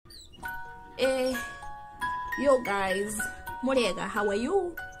Yo guys, Moriega, how are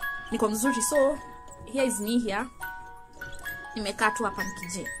you? Niko mzuri. So here is me here. Nimekaa tu hapa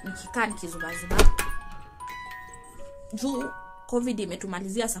nikikaa nikizubazuba. Juu COVID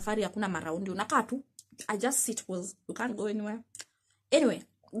imetumalizia safari, hakuna maraundi, unakaa tu. I just sit cause you can't go anywhere. Anyway,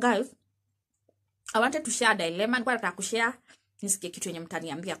 guys, I wanted to share a dilemma. Nilikuwa nataka kushare nisikie kitu yenye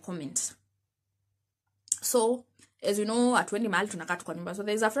mtaniambia comment. So as you know, atuendi mahali tunakaa tu kwa nyumba. So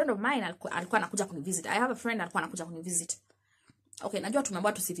there is a friend of mine alikuwa anakuja kunivisit. I have a friend alikuwa anakuja kunivisit. Okay, najua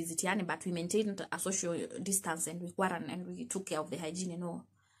tumeambiwa tusivisitiane, but we maintained a social distance and we quarantined and we took care of the hygiene and all.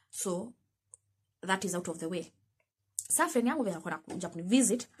 So that is out of the way. Sasa friend yangu vile alikuwa anakuja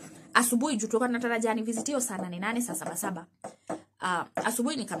kunivisit asubuhi, juu tulikuwa tunatarajia ni visit hiyo saa 8 saa 7.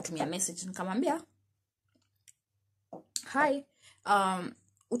 Asubuhi nikamtumia message nikamwambia, "Hi,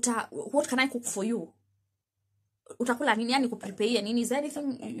 what can I cook for you? Utakula nini, yani kuprepare nini, is there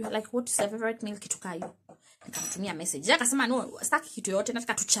anything you like, what is your favorite meal?" kitu kayo. Nikamtumia message. Akasema no, sitaki kitu yote,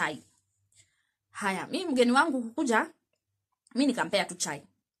 nataka tu chai. Haya, mimi mgeni wangu kukuja, mimi nikampea tu chai.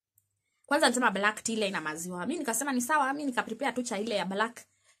 Kwanza alisema black tea ile ina maziwa. Mimi nikasema ni sawa, mimi nikaprepare tu chai ile ya black,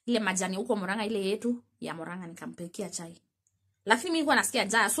 ile majani huko Murang'a ile yetu ya Murang'a, nikampikia chai. Lakini mimi nilikuwa nasikia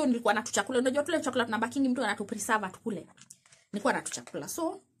njaa, so nilikuwa na tu chakula. Unajua tule chakula tunabakingi mtu anatu preserve tukule. Nilikuwa na tu chakula.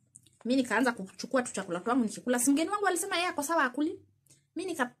 So mimi nikaanza kuchukua tu chakula wangu nikikula. Si mgeni wangu alisema yeye kwa sawa akuli.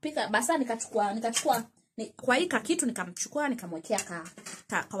 Mimi nikapika basa, nikachukua kwa hii kitu, nikamchukua nikamwekea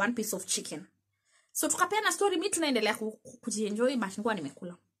ka one piece of chicken. So tukapeana story, mimi tunaendelea kujienjoy, but nilikuwa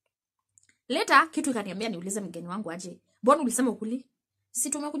nimekula. Later kitu ikaniambia niulize mgeni wangu aje, "Mbona ulisema ukuli? Si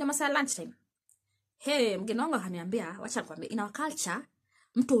tumekuja masaa lunch time?" Hey, mgeni wangu akaniambia, "Wacha nikwambie, in our culture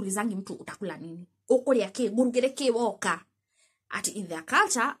mtu ulizangi mtu utakula nini. Ukuli yake gurugereke woka. At in their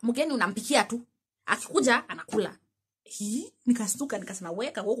culture mgeni unampikia tu. Akikuja anakula." Nikastuka nikasema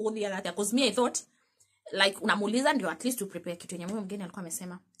weka huko kudhi yake, because me I thought like unamuuliza ndio at least to prepare kitu yenye mgeni alikuwa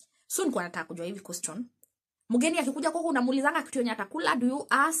amesema. So nilikuwa nataka kujua hivi question. Mgeni akikuja kwako unamuulizanga kitu yenye atakula, do you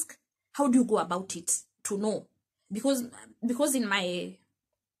ask, how do you go about it to know? Because in my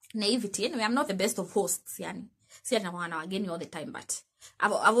naivety, anyway, I'm not the best of hosts, yani. Si anakuwa na wageni all the time, but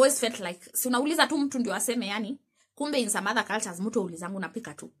I've always felt like si unauliza tu mtu ndio aseme, yani. Kumbe in some other cultures mtu ulizangu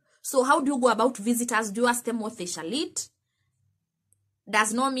unapika tu. So how do you go about visitors? Do you ask them what they shall eat?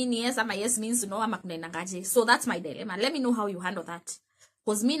 Does no mean yes ama yes means no ama kunaendangaje? So that's my dilemma. Let me know how you handle that.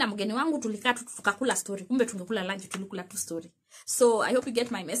 Because me na mgeni wangu tulikaa tukakula story. Kumbe tungekula lunch, tulikula tu story. So I hope you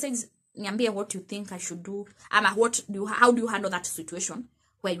get my message. Niambie what you think I should do. Ama how do you handle that situation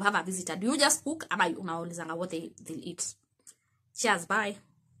where you have a visitor? Do you just cook ama unaulizanga what they'll eat? Cheers, bye.